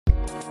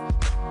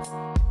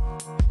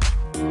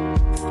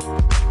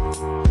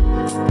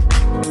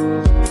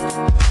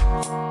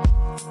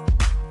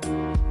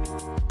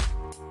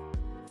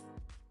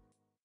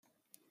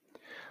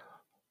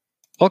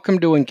Welcome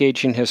to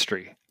Engaging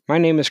History. My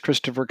name is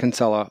Christopher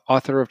Kinsella,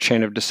 author of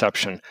Chain of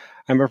Deception.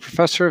 I'm a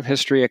professor of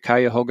history at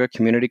Cuyahoga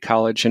Community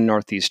College in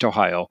Northeast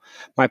Ohio.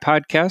 My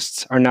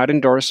podcasts are not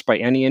endorsed by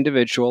any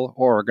individual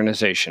or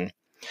organization.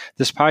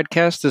 This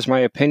podcast is my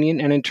opinion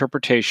and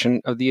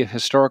interpretation of the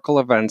historical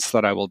events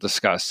that I will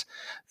discuss.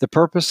 The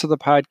purpose of the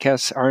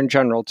podcasts are in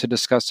general to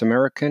discuss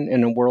American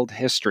and world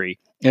history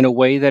in a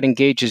way that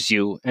engages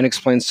you and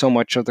explains so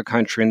much of the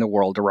country and the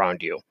world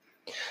around you.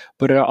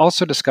 But I'll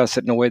also discuss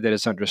it in a way that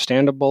is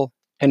understandable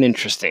and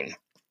interesting.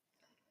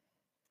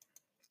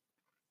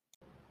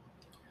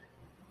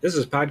 This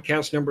is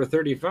podcast number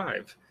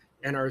 35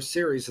 and our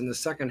series in the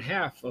second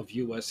half of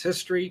U.S.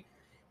 history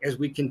as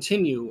we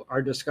continue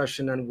our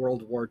discussion on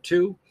World War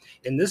II.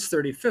 In this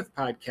 35th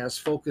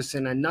podcast,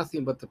 focusing on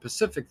nothing but the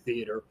Pacific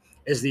Theater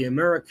as the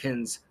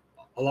Americans,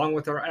 along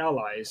with our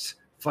allies,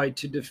 fight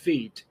to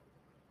defeat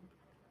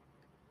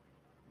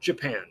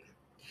Japan.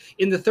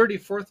 In the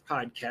 34th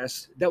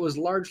podcast, that was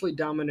largely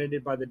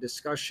dominated by the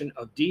discussion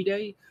of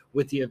D-Day,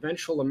 with the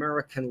eventual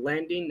American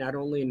landing not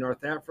only in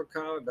North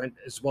Africa, but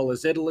as well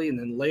as Italy, and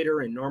then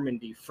later in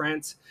Normandy,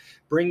 France,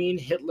 bringing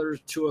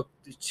Hitler's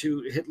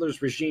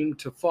regime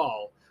to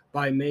fall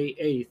by May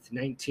 8th,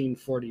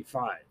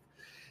 1945.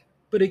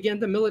 But again,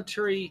 the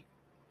military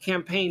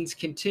campaigns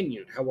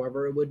continued.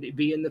 However, it would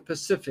be in the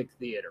Pacific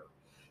Theater.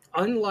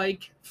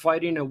 Unlike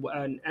fighting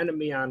an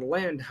enemy on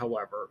land,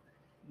 however,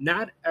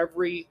 not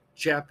every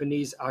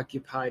Japanese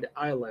occupied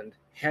island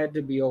had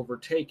to be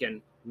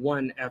overtaken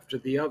one after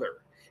the other.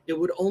 It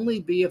would only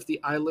be if the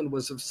island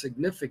was of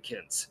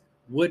significance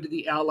would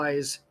the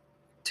Allies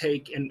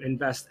take and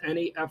invest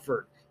any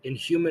effort in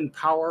human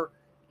power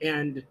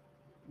and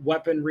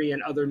weaponry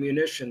and other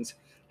munitions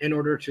in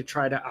order to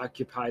try to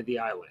occupy the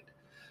island.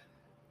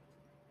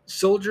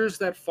 Soldiers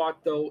that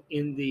fought, though,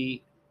 in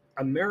the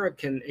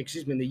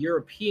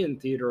European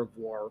theater of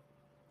war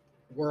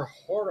were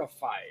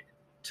horrified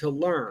to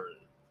learn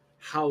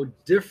how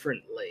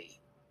differently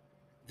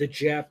the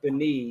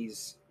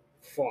Japanese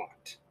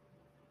fought.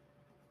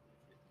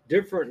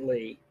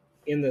 Differently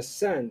in the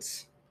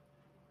sense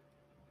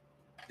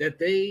that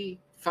they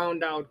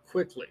found out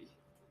quickly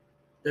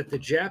that the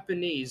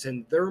Japanese,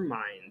 in their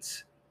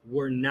minds,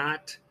 were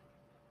not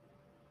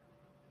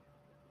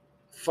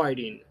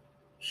fighting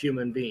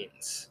human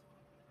beings.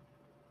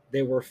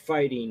 They were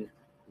fighting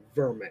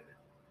vermin.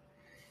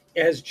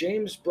 As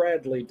James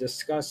Bradley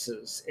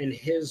discusses in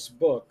his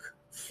book,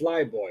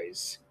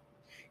 Flyboys,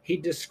 he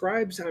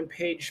describes on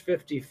page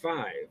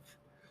 55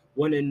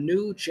 when a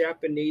new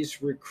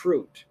Japanese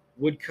recruit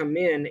would come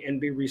in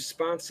and be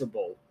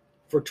responsible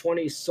for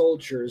 20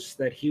 soldiers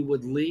that he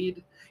would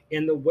lead,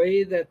 and the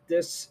way that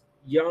this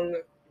young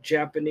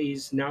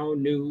Japanese, now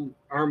new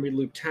Army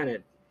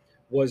lieutenant,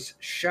 was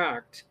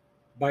shocked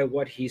by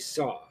what he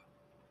saw.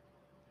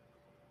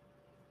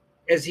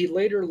 As he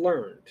later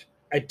learned,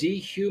 a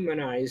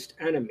dehumanized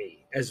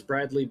enemy, as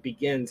Bradley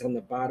begins on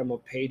the bottom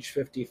of page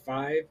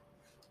 55,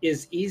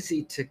 is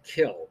easy to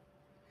kill,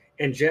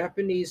 and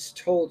Japanese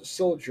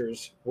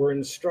soldiers were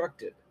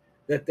instructed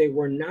that they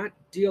were not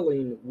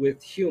dealing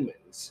with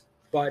humans,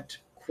 but,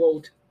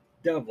 quote,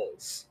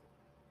 devils.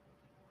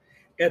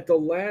 As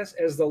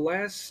the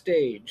last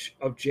stage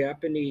of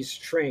Japanese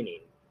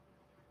training,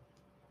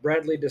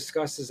 Bradley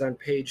discusses on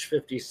page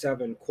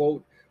 57,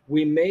 quote,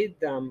 we made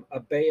them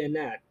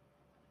bayonet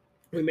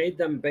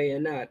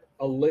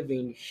a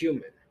living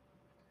human.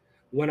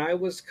 When I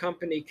was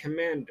company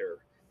commander,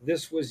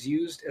 this was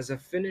used as a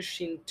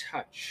finishing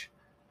touch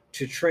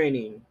to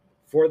training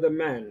for the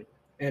men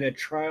and a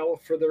trial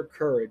for their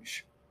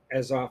courage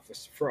as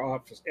officers.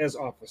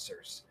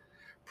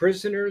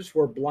 Prisoners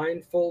were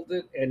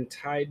blindfolded and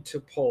tied to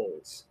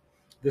poles.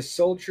 The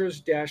soldiers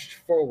dashed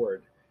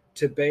forward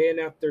to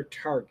bayonet their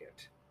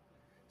target.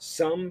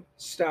 Some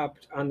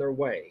stopped on their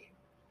way.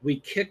 We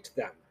kicked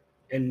them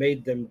and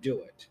made them do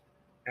it.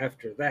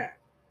 After that,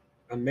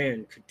 a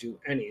man could do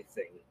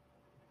anything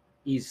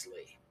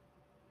easily.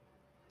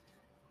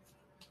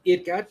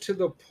 It got to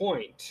the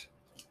point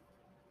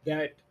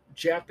that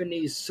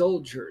Japanese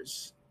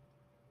soldiers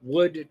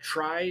would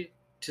try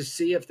to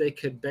see if they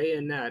could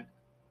bayonet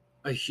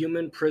a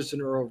human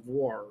prisoner of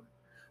war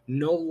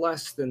no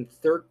less than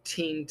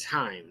 13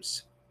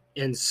 times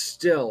and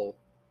still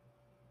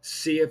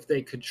see if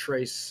they could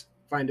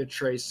find a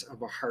trace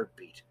of a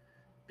heartbeat,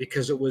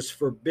 because it was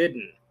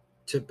forbidden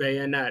to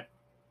bayonet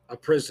a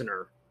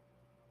prisoner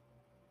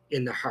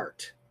in the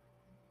heart.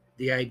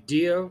 The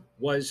idea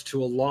was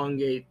to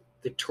elongate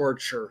the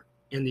torture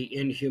and the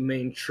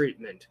inhumane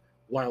treatment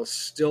while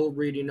still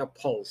reading a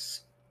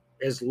pulse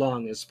as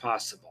long as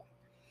possible.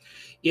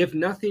 If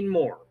nothing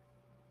more,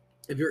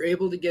 if you're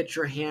able to get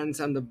your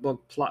hands on the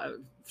book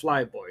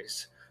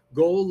Flyboys,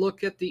 go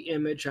look at the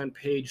image on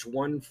page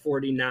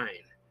 149,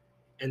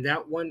 and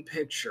that one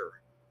picture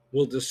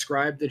will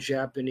describe the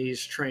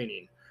Japanese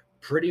training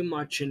pretty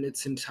much in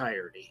its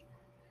entirety.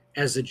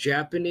 As a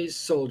Japanese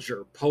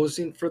soldier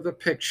posing for the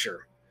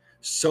picture,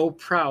 so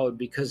proud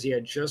because he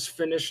had just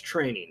finished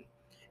training,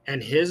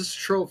 and his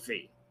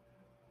trophy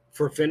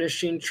for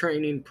finishing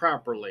training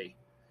properly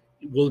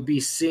will be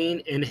seen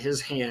in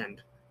his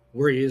hand,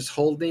 where he is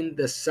holding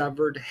the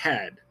severed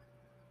head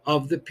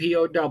of the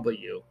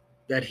POW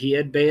that he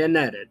had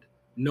bayoneted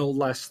no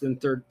less than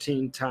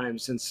 13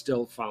 times and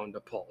still found a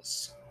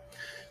pulse.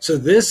 So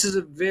this is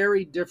a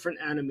very different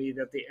enemy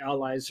that the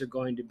Allies are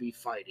going to be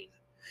fighting.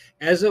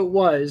 As it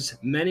was,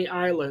 many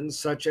islands,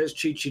 such as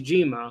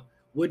Chichijima,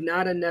 would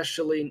not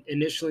initially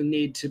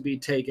need to be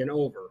taken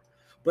over,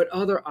 but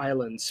other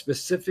islands,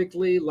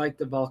 specifically like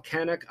the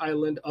volcanic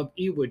island of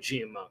Iwo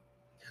Jima,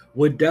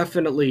 would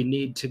definitely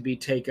need to be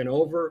taken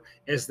over,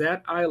 as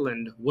that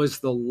island was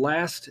the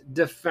last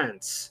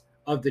defense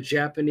of the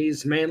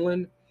Japanese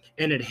mainland,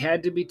 and it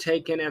had to be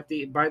taken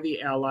by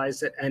the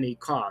Allies at any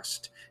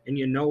cost. And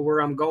you know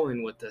where I'm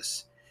going with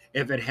this.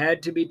 If it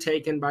had to be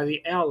taken by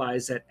the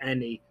Allies at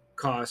any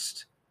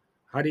cost,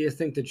 how do you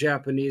think the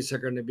Japanese are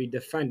going to be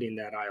defending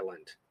that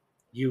island?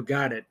 You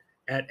got it,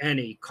 at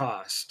any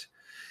cost.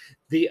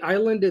 The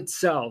island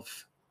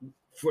itself,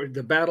 for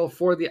the battle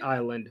for the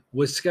island,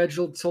 was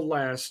scheduled to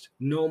last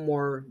no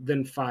more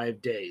than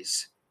 5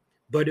 days,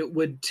 but it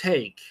would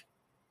take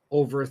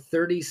over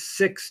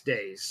 36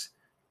 days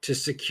to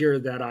secure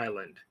that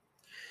island.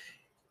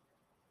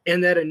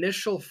 And that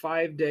initial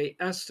 5-day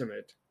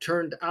estimate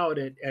turned out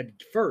at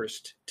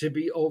first to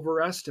be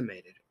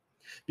overestimated.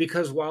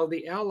 Because while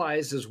the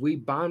Allies, as we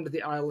bombed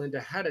the island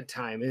ahead of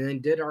time and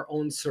then did our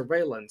own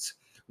surveillance,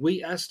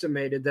 we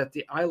estimated that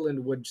the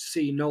island would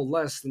see no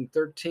less than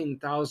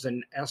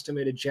 13,000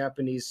 estimated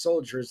Japanese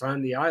soldiers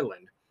on the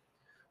island.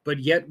 But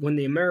yet, when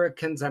the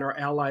Americans and our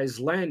allies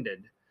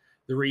landed,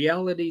 the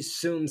reality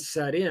soon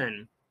set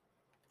in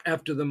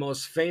after the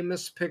most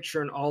famous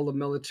picture in all of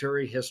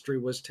military history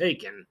was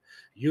taken.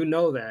 You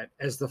know that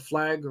as the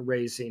flag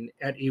raising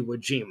at Iwo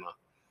Jima.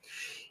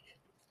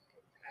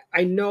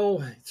 I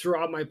know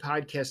throughout my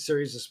podcast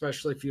series,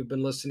 especially if you've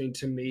been listening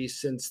to me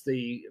since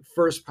the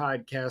first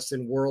podcast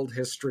in World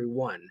History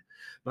 1,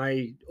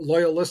 my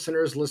loyal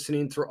listeners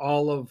listening through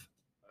all of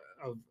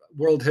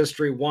World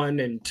History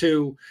 1 and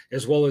 2,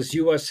 as well as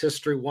U.S.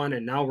 History 1,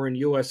 and now we're in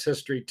U.S.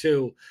 History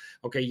 2.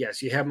 Okay,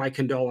 yes, you have my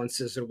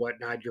condolences and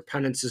whatnot. Your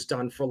penance is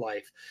done for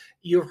life.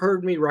 You've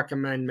heard me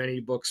recommend many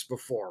books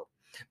before.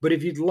 But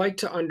if you'd like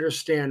to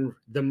understand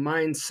the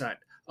mindset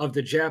of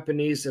the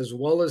Japanese as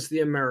well as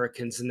the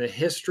Americans and the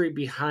history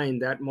behind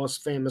that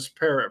most famous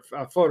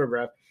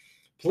photograph,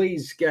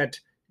 please get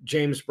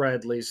James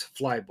Bradley's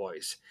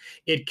Flyboys.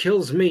 It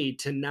kills me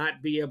to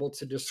not be able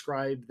to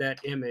describe that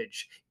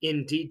image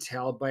in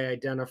detail by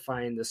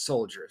identifying the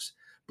soldiers.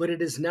 But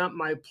it is not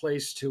my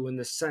place to, in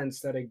the sense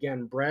that,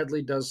 again,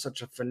 Bradley does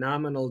such a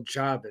phenomenal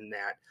job in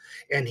that.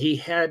 And he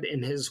had,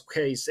 in his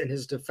case, in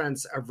his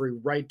defense, every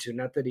right to,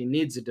 not that he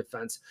needs a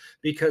defense,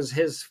 because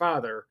his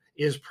father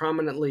is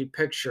prominently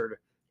pictured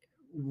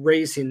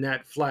raising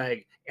that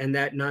flag, and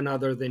that none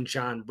other than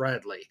John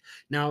Bradley.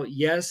 Now,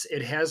 yes,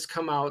 it has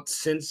come out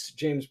since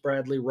James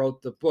Bradley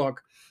wrote the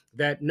book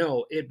that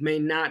no, it may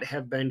not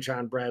have been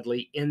John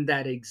Bradley in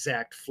that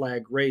exact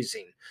flag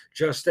raising,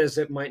 just as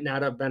it might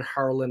not have been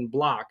Harlan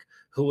Block,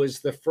 who was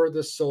the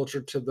furthest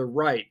soldier to the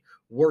right,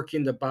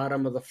 working the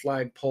bottom of the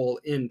flagpole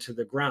into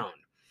the ground.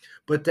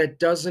 But that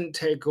doesn't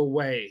take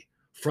away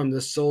from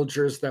the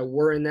soldiers that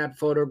were in that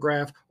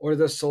photograph or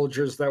the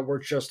soldiers that were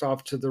just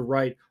off to the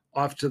right,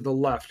 off to the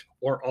left,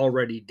 or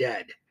already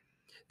dead.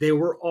 They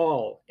were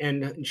all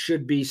and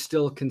should be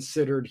still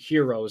considered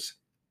heroes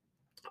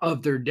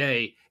of their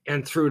day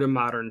and through to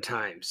modern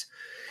times.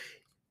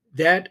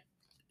 That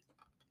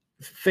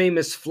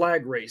famous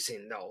flag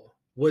raising, though,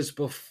 was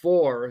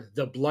before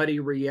the bloody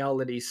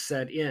reality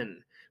set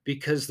in,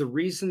 because the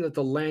reason that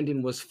the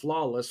landing was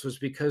flawless was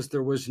because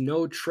there was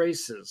no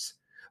traces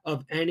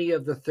of any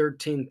of the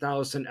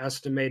 13,000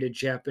 estimated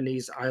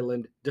Japanese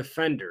island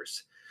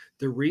defenders.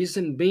 The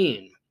reason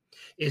being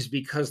is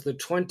because the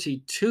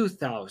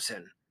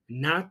 22,000,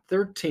 not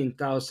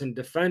 13,000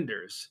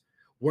 defenders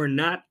were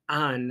not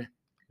on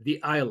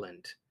the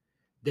island.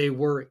 They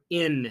were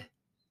in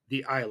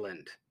the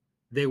island.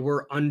 They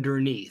were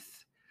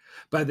underneath.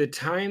 By the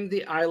time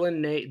the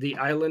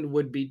island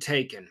would be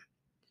taken,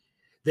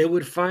 they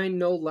would find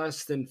no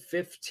less than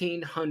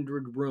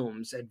 1,500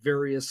 rooms at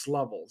various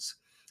levels,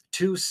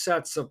 2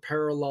 sets of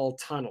parallel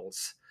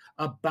tunnels,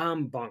 a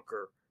bomb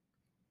bunker,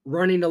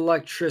 running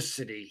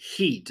electricity,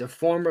 heat, a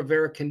form of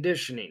air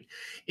conditioning.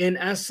 In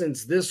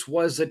essence, this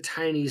was a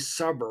tiny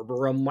suburb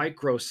or a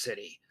micro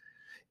city.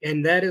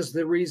 And that is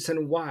the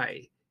reason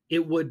why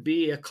it would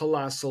be a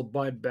colossal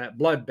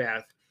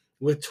bloodbath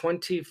with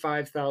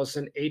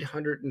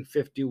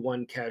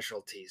 25,851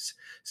 casualties,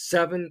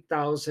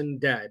 7,000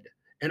 dead,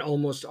 and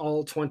almost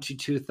all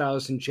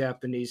 22,000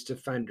 Japanese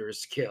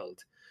defenders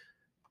killed.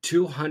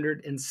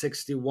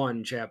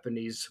 261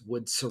 Japanese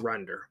would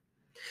surrender.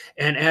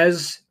 And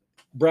as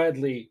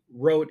Bradley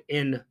wrote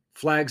in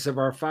Flags of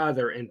Our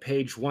Father in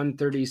page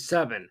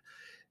 137,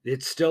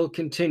 it still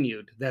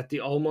continued that the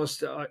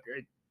almost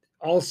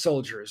all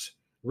soldiers,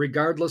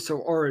 regardless of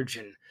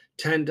origin,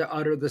 tend to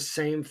utter the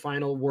same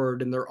final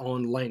word in their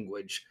own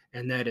language,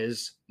 and that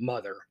is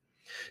mother.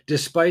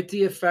 Despite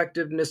the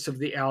effectiveness of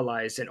the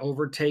Allies in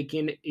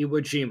overtaking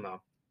Iwo Jima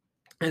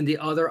and the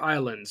other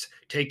islands,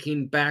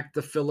 taking back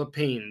the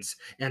Philippines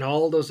and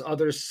all those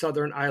other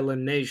southern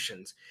island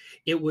nations,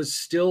 it was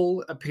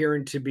still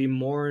appearing to be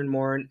more and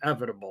more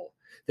inevitable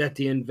that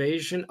the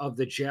invasion of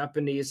the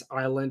Japanese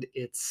island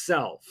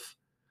itself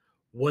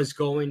was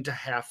going to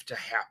have to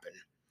happen.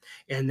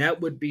 And that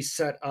would be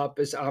set up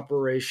as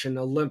Operation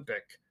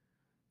Olympic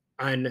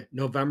on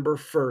November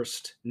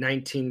 1st,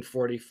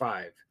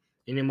 1945.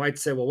 And you might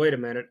say, well, wait a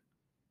minute,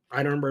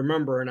 I don't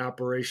remember an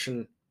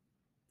Operation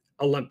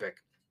Olympic.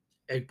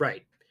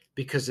 Right,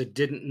 because it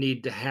didn't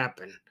need to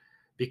happen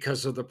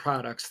because of the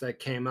products that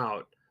came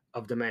out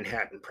of the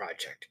Manhattan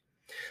Project.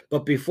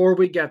 But before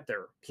we get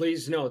there,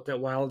 please note that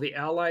while the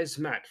Allies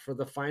met for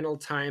the final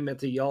time at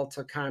the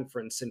Yalta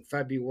Conference in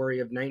February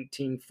of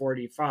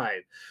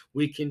 1945,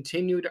 we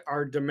continued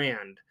our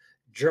demand.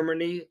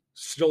 Germany,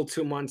 still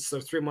 2 months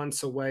or 3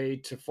 months away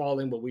to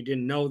falling, but we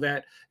didn't know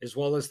that, as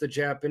well as the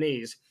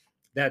Japanese,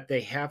 that they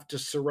have to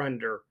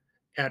surrender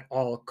at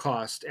all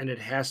cost, and it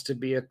has to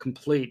be a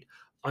complete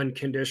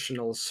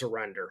unconditional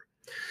surrender.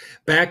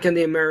 Back in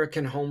the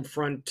American home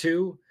front,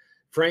 too,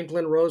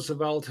 Franklin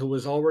Roosevelt, who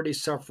was already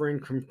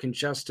suffering from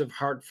congestive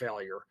heart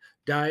failure,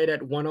 died at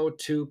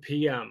 1:02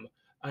 p.m.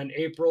 on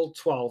April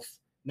 12th,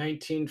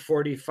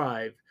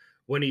 1945,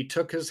 when he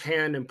took his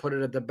hand and put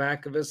it at the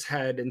back of his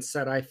head and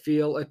said, "I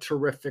feel a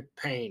terrific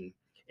pain."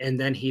 And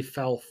then he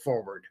fell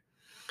forward.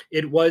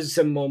 It was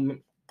a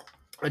moment,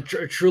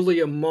 truly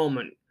a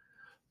moment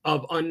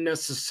of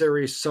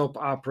unnecessary soap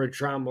opera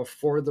drama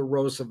for the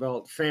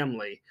Roosevelt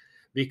family,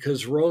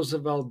 because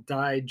Roosevelt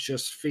died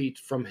just feet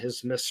from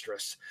his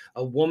mistress,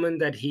 a woman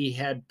that he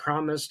had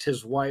promised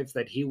his wife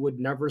that he would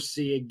never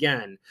see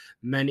again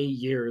many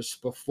years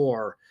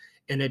before.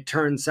 And it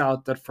turns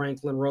out that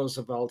Franklin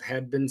Roosevelt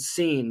had been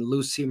seeing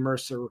Lucy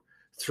Mercer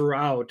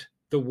throughout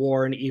the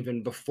war and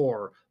even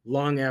before,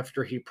 long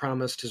after he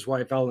promised his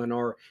wife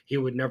Eleanor he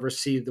would never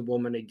see the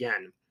woman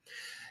again.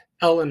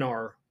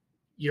 Eleanor,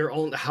 your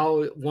own,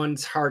 how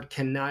one's heart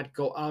cannot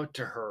go out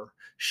to her,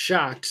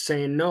 shocked,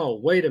 saying, "No,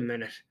 wait a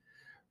minute.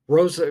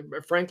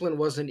 Franklin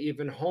wasn't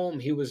even home.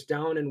 He was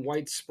down in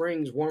White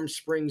Springs, Warm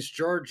Springs,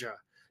 Georgia.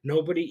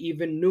 Nobody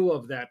even knew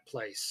of that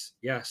place."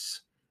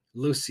 Yes,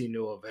 Lucy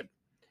knew of it,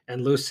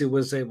 and Lucy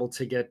was able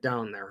to get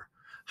down there.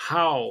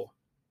 How,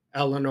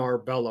 Eleanor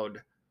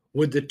bellowed,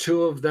 would the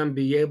two of them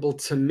be able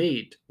to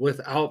meet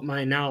without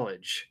my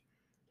knowledge?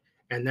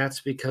 And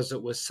that's because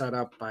it was set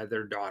up by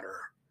their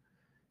daughter.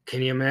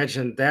 Can you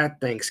imagine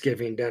that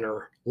Thanksgiving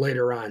dinner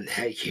later on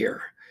that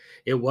year?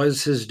 It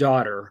was his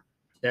daughter,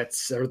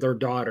 their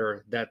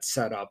daughter, that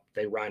set up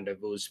the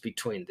rendezvous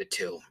between the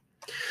two.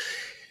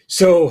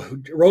 So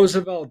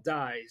Roosevelt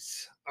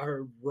dies.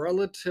 A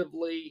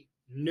relatively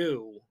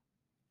new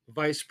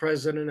Vice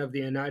President of the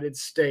United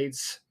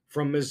States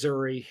from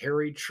Missouri,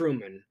 Harry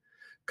Truman,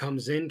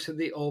 comes into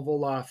the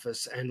Oval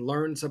Office and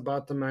learns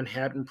about the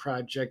Manhattan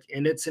Project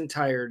in its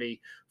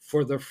entirety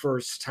for the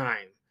first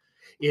time.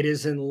 It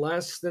is in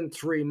less than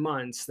 3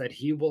 months that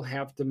he will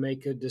have to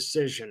make a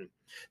decision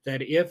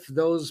that if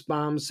those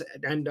bombs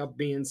end up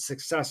being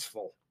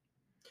successful,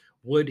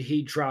 would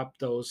he drop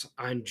those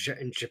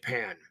in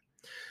Japan?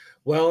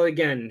 Well,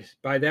 again,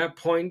 by that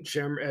point,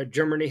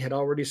 Germany had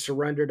already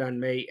surrendered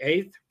on May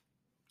 8th,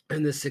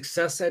 and the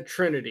success at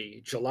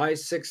Trinity, July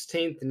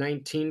 16th,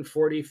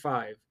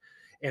 1945,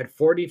 at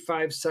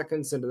 45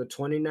 seconds into the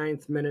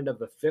 29th minute of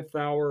the 5th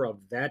hour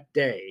of that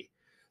day,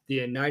 the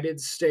United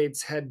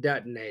States had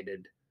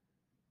detonated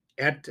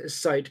at a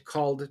site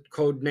called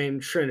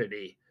codenamed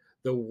Trinity,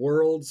 the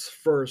world's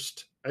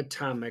first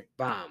atomic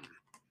bomb.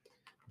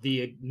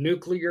 The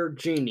nuclear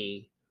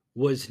genie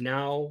was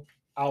now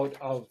out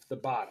of the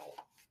bottle.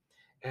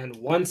 And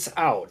once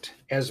out,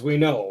 as we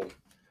know,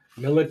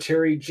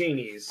 military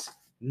genies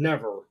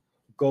never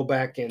go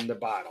back in the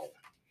bottle.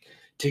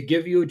 To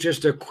give you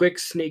just a quick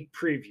sneak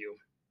preview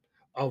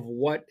of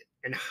what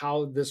and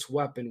how this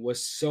weapon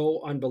was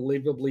so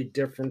unbelievably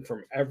different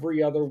from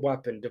every other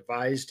weapon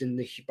devised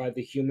by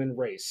the human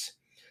race,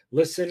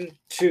 listen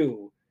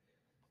to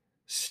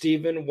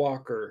Stephen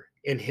Walker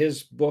in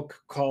his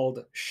book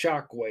called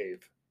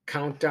Shockwave,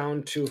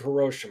 Countdown to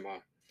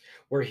Hiroshima,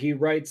 where he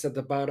writes at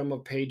the bottom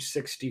of page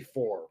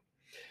 64,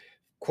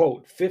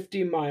 quote,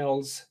 50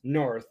 miles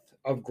north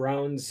of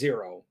ground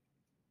zero,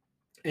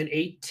 an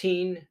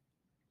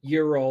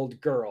 18-year-old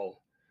girl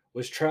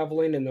was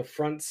traveling in the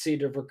front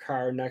seat of her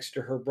car next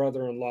to her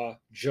brother-in-law,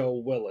 Joe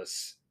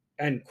Willis,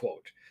 end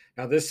quote.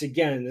 Now this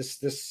again,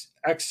 this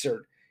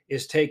excerpt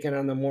is taken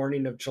on the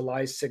morning of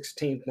July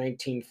 16th,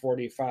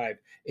 1945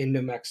 in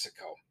New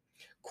Mexico.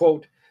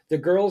 Quote, the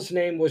girl's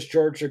name was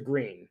Georgia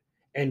Green,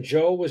 and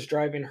Joe was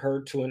driving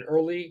her to an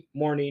early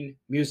morning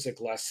music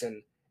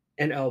lesson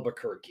in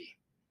Albuquerque.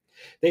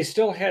 They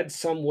still had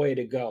some way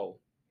to go.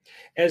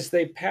 As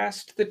they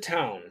passed the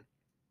town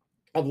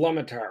of Le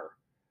Matar,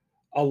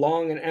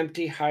 along an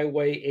empty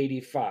Highway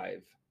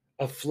 85,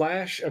 A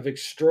flash of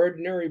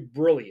extraordinary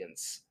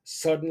brilliance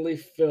suddenly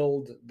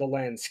filled the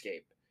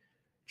landscape.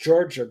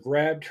 Georgia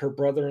grabbed her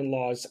brother in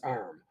law's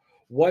arm.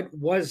 "What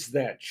was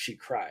that?" she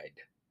cried.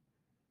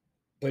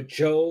 But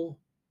Joe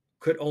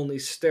could only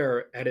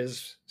stare at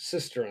his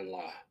sister in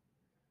law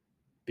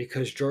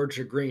because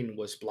Georgia Green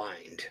was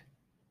blind.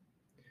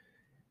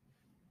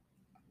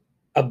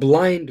 A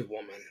blind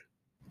woman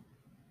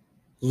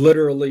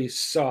literally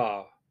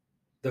saw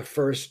the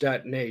first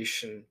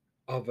detonation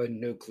of a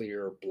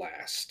nuclear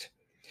blast.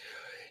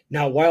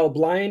 Now, while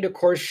blind, of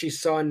course, she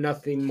saw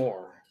nothing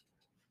more.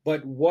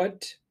 But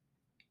what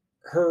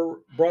her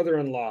brother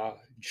in law,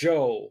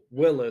 Joe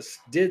Willis,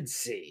 did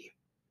see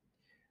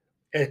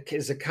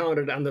is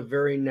accounted on the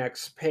very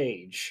next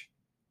page.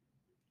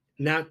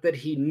 Not that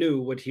he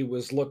knew what he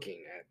was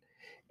looking at.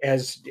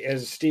 As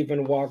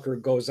Stephen Walker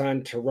goes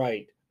on to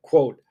write,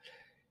 quote,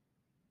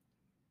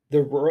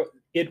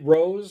 it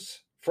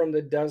rose from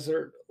the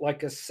desert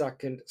like a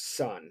second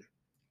sun,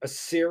 a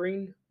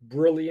searing,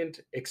 brilliant,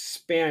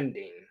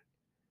 expanding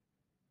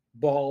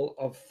ball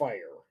of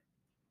fire,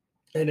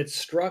 and it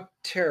struck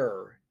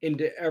terror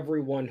into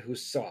everyone who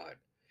saw it.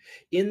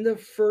 In the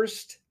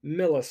first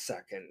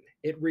millisecond,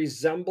 it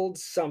resembled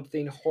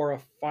something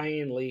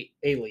horrifyingly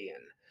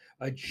alien,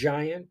 a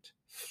giant,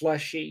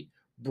 fleshy,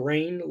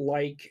 brain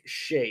like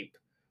shape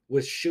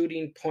with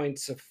shooting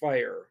points of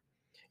fire,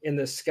 and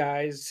the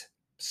skies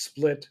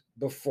split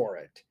before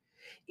it.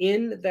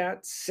 In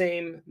that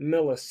same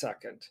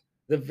millisecond,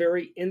 the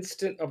very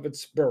instant of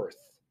its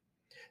birth,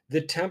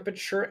 the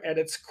temperature at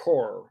its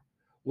core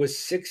was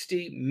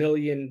 60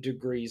 million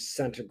degrees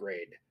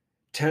centigrade,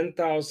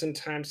 10,000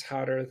 times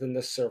hotter than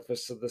the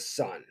surface of the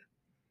sun,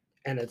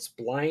 and its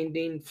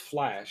blinding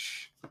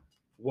flash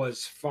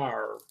was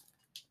far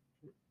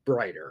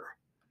brighter.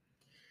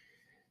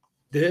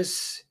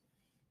 This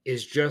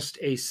is just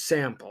a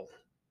sample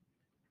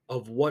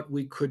of what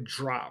we could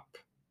drop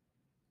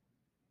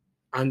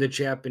on the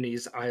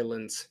Japanese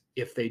islands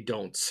if they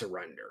don't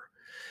surrender.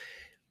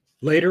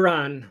 Later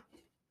on,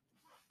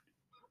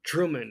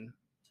 Truman,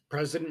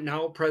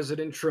 now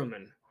President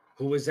Truman,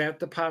 who was at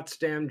the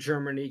Potsdam,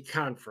 Germany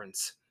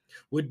conference,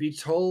 would be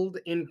told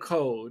in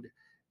code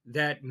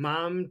that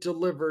mom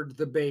delivered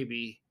the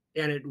baby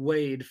and it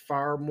weighed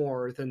far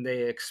more than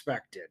they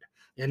expected.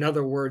 In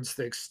other words,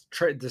 the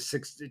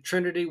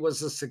Trinity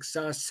was a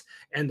success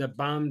and the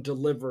bomb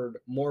delivered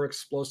more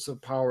explosive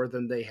power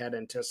than they had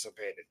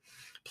anticipated.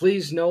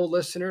 Please know,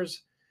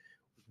 listeners,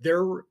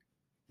 there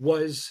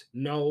was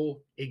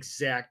no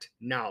exact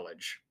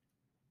knowledge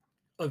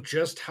of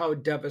just how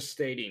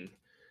devastating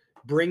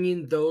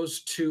bringing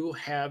those two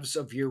halves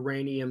of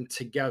uranium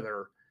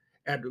together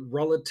at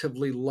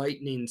relatively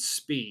lightning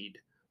speed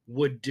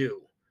would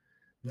do.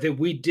 That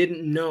we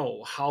didn't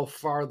know how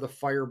far the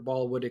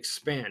fireball would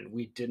expand.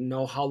 We didn't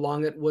know how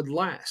long it would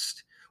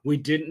last. We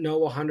didn't know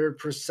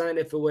 100%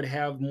 if it would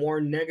have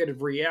more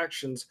negative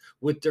reactions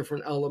with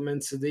different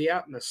elements of the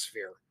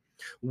atmosphere.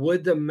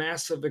 Would the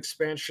massive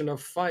expansion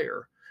of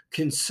fire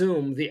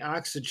consume the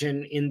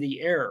oxygen in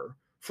the air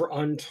for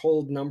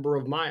untold number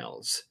of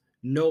miles?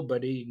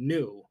 Nobody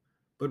knew.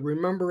 But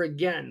remember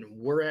again,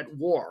 we're at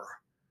war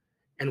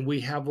and we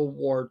have a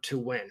war to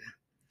win.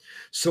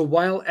 So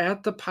while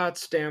at the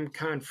Potsdam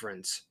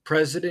Conference,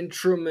 President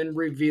Truman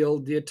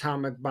revealed the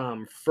atomic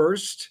bomb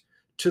first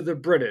to the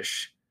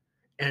British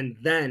and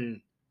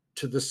then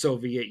to the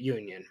Soviet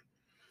Union.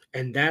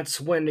 And that's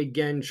when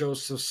again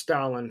Joseph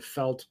Stalin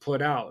felt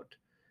put out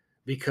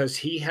because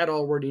he had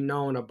already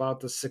known about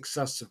the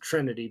success of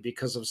Trinity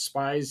because of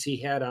spies he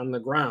had on the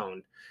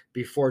ground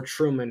before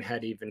Truman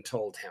had even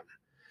told him.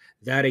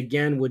 That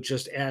again would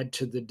just add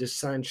to the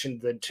dissension,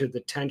 to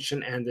the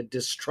tension and the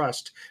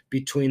distrust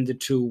between the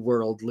two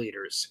world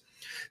leaders.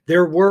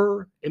 There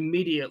were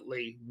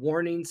immediately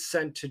warnings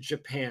sent to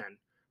Japan,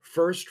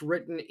 first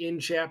written in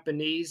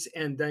Japanese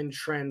and then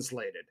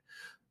translated.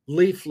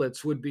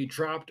 Leaflets would be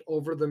dropped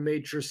over the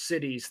major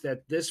cities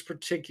that this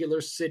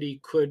particular city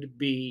could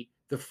be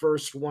the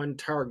first one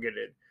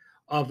targeted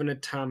of an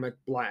atomic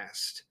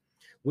blast.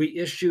 We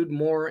issued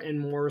more and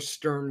more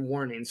stern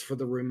warnings for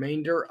the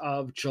remainder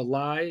of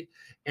July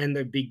and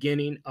the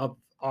beginning of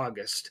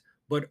August,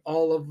 but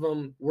all of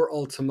them were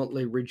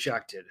ultimately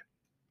rejected.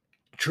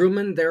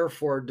 Truman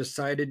therefore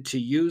decided to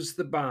use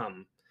the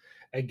bomb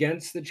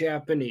against the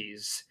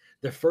Japanese,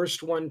 the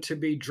first one to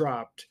be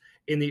dropped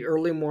in the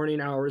early morning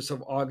hours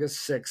of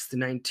August 6th,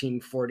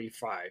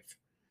 1945.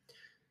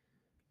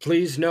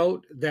 Please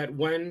note that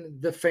when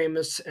the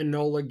famous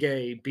Enola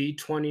Gay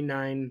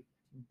B-29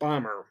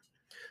 bomber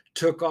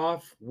took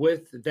off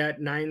with that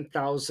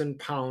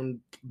 9,000-pound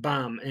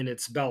bomb in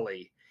its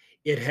belly,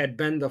 it had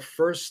been the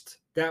first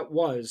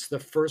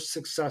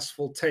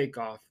successful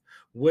takeoff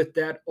with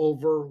that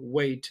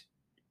overweight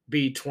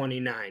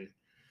B-29.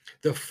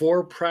 The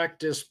four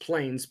practice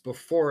planes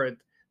before it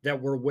that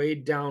were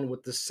weighed down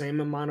with the same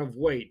amount of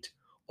weight,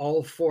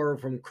 all four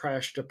of them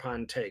crashed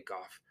upon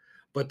takeoff.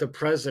 But the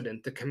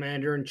president, the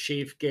commander in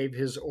chief, gave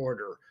his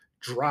order,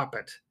 drop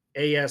it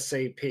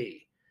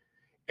ASAP.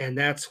 And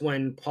that's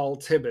when Paul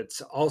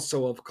Tibbets,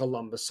 also of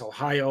Columbus,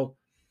 Ohio,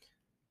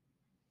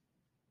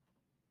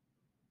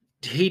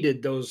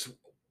 heeded those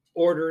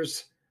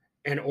orders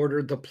and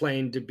ordered the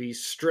plane to be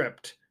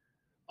stripped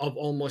of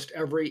almost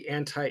every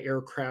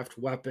anti-aircraft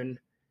weapon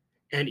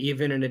and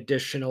even an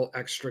additional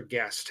extra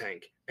gas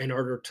tank in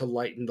order to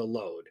lighten the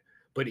load.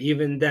 But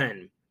even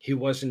then, he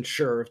wasn't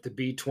sure if the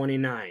B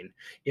 29,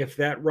 if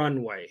that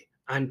runway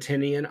on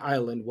Tinian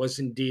Island was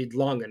indeed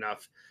long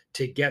enough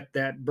to get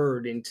that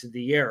bird into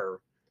the air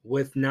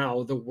with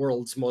now the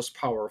world's most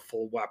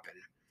powerful weapon.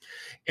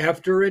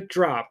 After it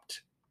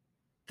dropped,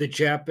 the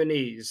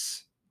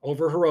Japanese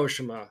over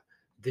Hiroshima,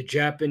 the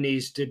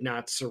Japanese did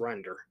not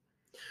surrender.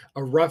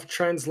 A rough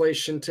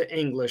translation to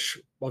English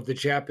of the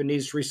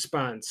Japanese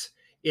response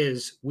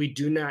is, "We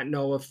do not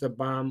know if the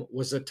bomb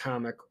was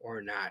atomic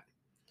or not."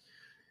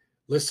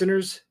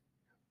 Listeners,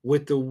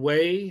 with the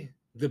way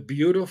the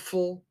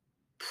beautiful,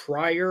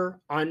 prior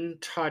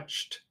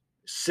untouched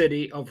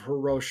city of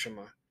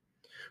Hiroshima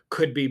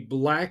could be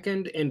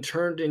blackened and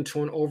turned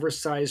into an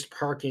oversized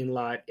parking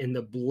lot in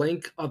the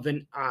blink of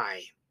an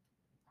eye,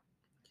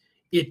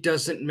 it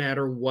doesn't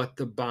matter what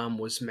the bomb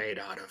was made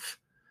out of.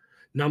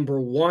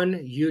 Number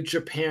one, you,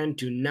 Japan,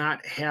 do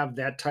not have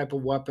that type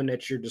of weapon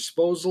at your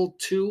disposal.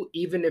 Two,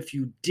 even if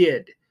you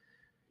did,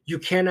 you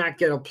cannot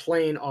get a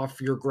plane off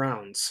your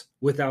grounds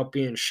without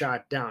being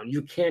shot down.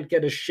 You can't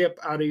get a ship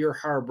out of your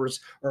harbors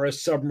or a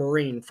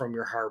submarine from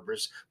your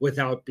harbors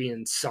without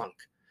being sunk.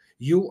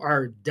 You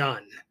are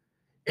done.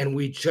 And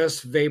we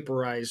just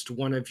vaporized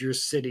one of your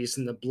cities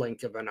in the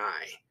blink of an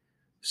eye.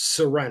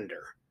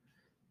 Surrender.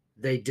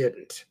 They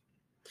didn't.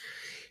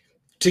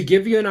 To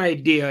give you an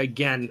idea,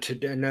 again,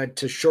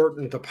 to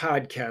shorten the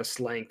podcast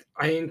length,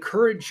 I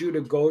encourage you to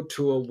go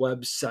to a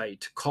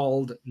website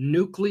called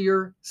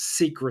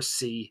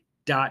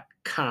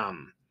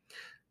nuclearsecrecy.com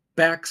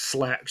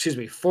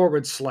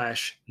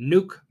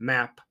 /nuke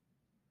map.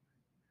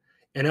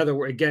 In other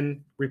words,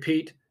 again,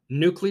 repeat,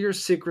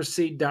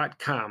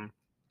 nuclearsecrecy.com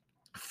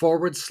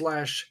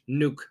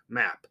 /nuke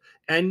map.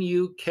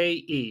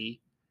 NUKEMAP.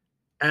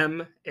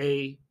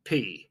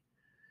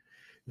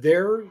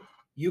 There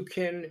you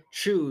can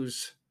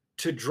choose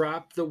to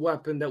drop the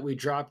weapon that we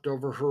dropped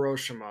over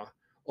Hiroshima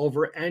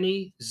over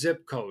any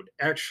zip code,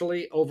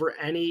 actually over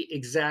any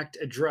exact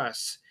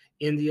address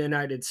in the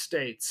United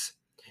States,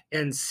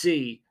 and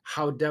see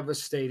how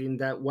devastating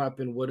that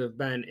weapon would have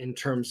been in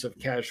terms of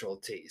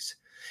casualties.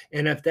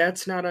 And if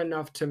that's not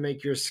enough to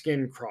make your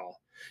skin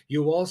crawl,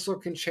 you also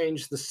can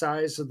change the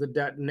size of the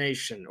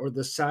detonation or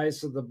the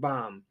size of the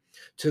bomb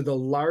to the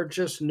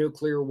largest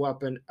nuclear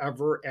weapon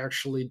ever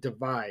actually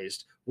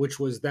devised, which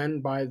was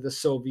then by the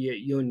Soviet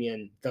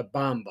Union, the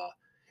Bomba.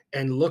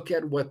 And look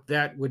at what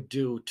that would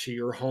do to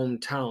your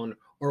hometown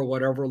or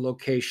whatever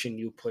location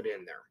you put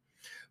in there.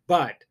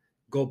 But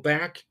go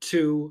back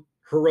to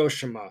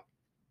Hiroshima,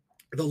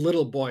 the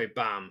little boy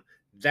bomb.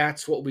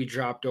 That's what we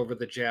dropped over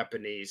the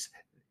Japanese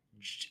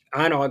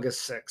on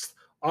August 6th.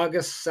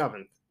 August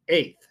 7th,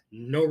 8th,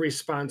 no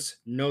response,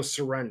 no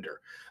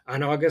surrender.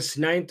 On August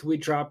 9th, we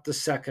dropped the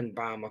second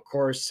bomb, of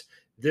course,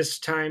 this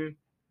time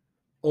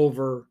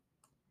over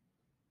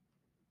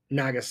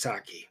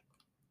Nagasaki.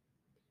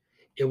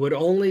 It would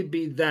only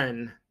be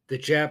then the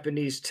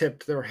Japanese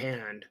tipped their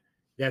hand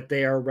that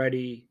they are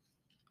ready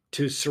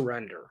to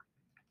surrender.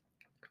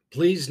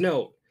 Please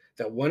note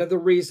that one of the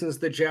reasons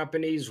the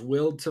Japanese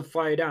willed to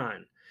fight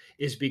on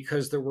is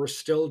because there were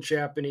still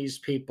Japanese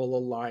people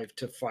alive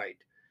to fight.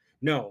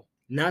 No,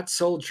 not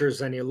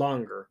soldiers any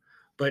longer,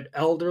 but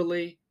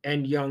elderly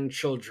and young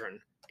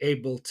children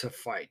able to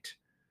fight.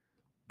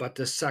 But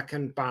the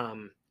second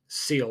bomb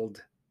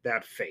sealed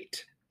that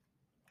fate.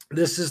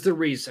 This is the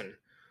reason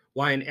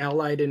why an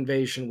Allied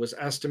invasion was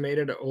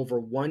estimated at over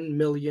 1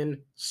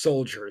 million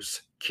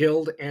soldiers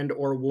killed and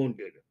or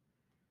wounded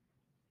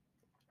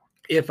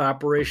if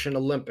Operation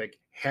Olympic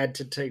had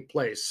to take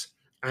place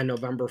on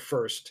November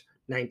 1st,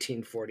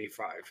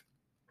 1945.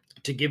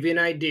 To give you an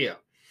idea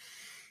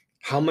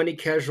how many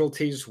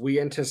casualties we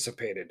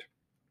anticipated,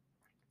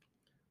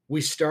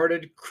 we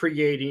started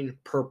creating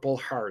Purple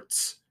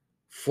Hearts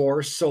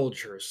for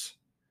soldiers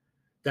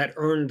that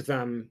earned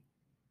them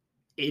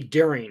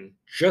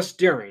just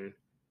during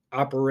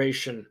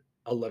Operation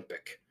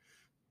Olympic.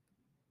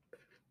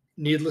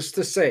 Needless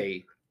to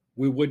say,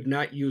 we would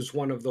not use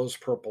one of those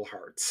Purple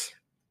Hearts.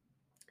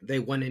 They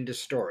went into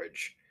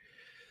storage.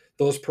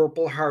 Those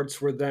Purple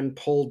Hearts were then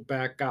pulled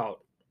back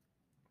out,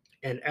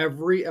 and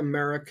every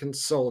American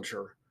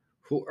soldier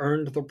who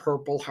earned the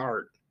Purple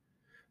Heart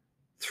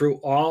through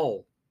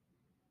all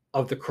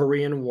of the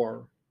Korean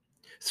War,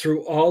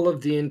 through all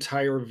of the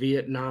entire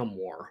Vietnam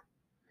War,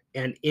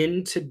 and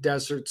into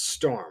Desert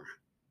Storm,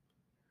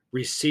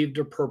 received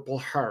a Purple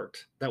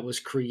Heart that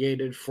was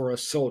created for a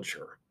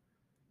soldier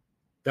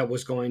that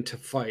was going to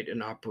fight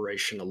in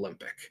Operation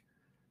Olympic.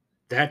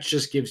 That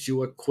just gives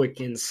you a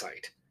quick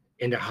insight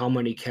into how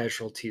many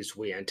casualties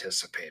we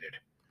anticipated.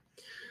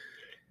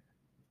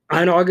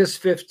 On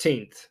August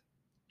 15th,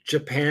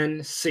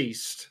 Japan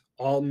ceased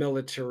all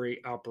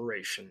military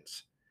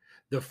operations.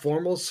 The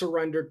formal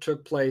surrender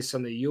took place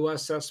on the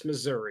USS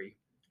Missouri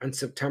on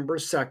September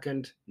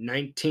 2nd,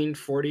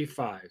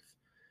 1945,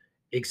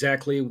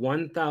 exactly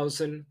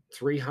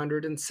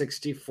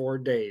 1,364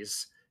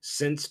 days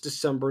since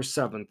December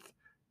 7th,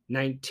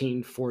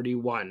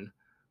 1941,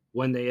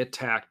 when they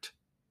attacked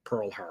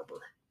Pearl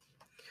Harbor.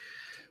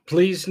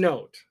 Please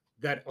note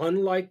that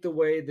unlike the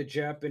way the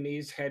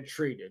Japanese had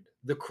treated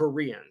the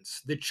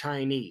Koreans, the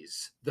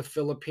Chinese, the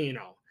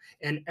Filipino,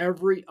 and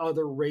every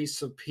other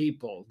race of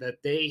people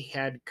that they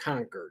had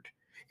conquered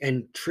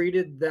and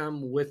treated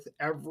them with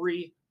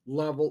every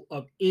level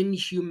of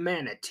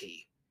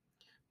inhumanity,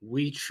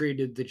 we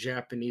treated the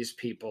Japanese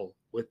people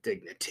with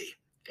dignity,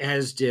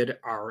 as did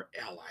our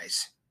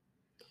allies.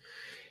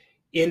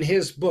 In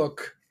his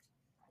book,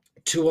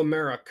 To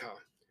America,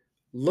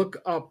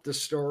 look up the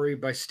story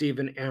by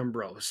Stephen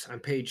Ambrose on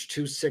page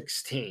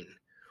 216,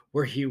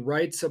 where he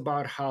writes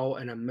about how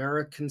an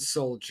American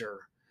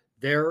soldier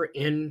there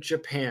in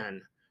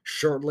Japan,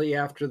 shortly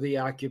after the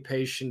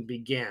occupation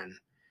began,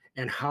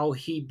 and how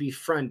he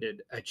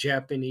befriended a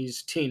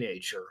Japanese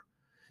teenager,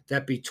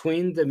 that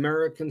between the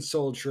American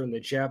soldier and the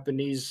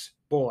Japanese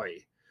boy,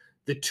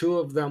 the two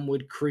of them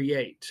would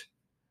create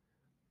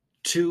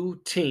two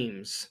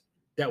teams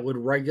that would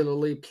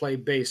regularly play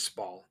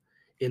baseball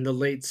in the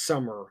late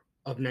summer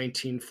of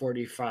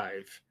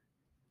 1945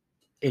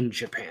 in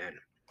Japan.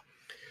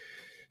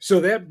 So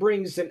that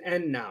brings an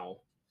end now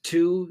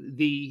to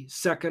the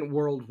Second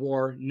World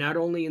War, not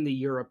only in the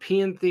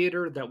European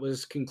theater that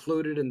was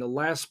concluded in the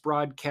last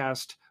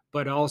broadcast,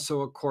 but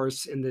also, of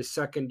course, in the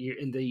second year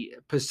in the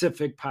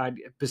Pacific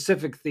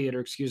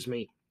theater,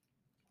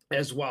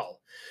 as well.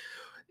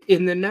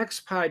 In the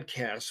next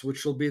podcast,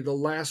 which will be the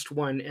last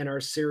one in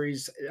our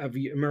series of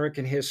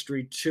American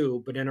History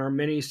 2, but in our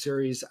mini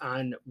series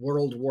on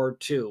World War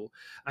II,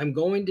 I'm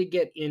going to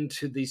get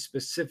into the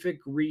specific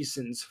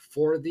reasons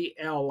for the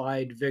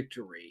Allied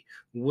victory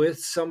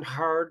with some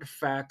hard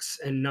facts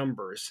and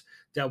numbers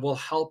that will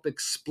help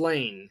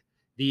explain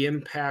the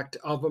impact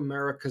of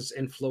America's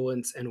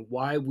influence and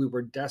why we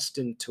were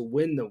destined to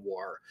win the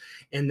war.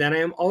 And then I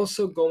am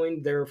also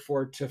going,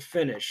 therefore, to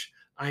finish.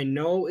 I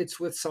know it's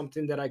with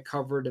something that I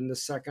covered in the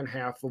second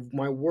half of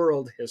my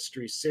world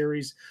history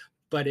series,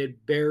 but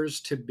it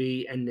bears to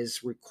be and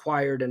is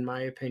required, in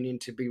my opinion,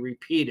 to be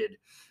repeated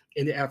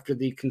after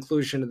the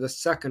conclusion of the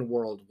Second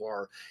World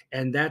War.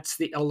 And that's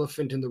the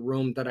elephant in the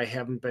room that I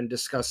haven't been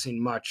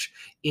discussing much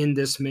in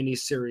this mini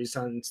series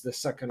on the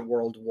Second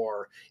World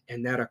War.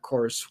 And that, of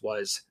course,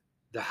 was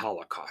the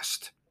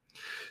Holocaust.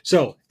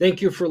 So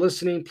thank you for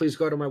listening. Please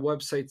go to my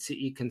website,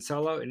 CE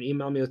Kinsella, and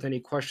email me with any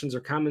questions or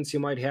comments you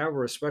might have,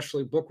 or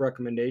especially book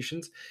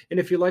recommendations. And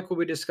if you like what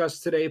we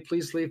discussed today,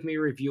 please leave me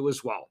a review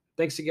as well.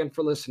 Thanks again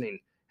for listening.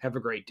 Have a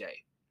great day.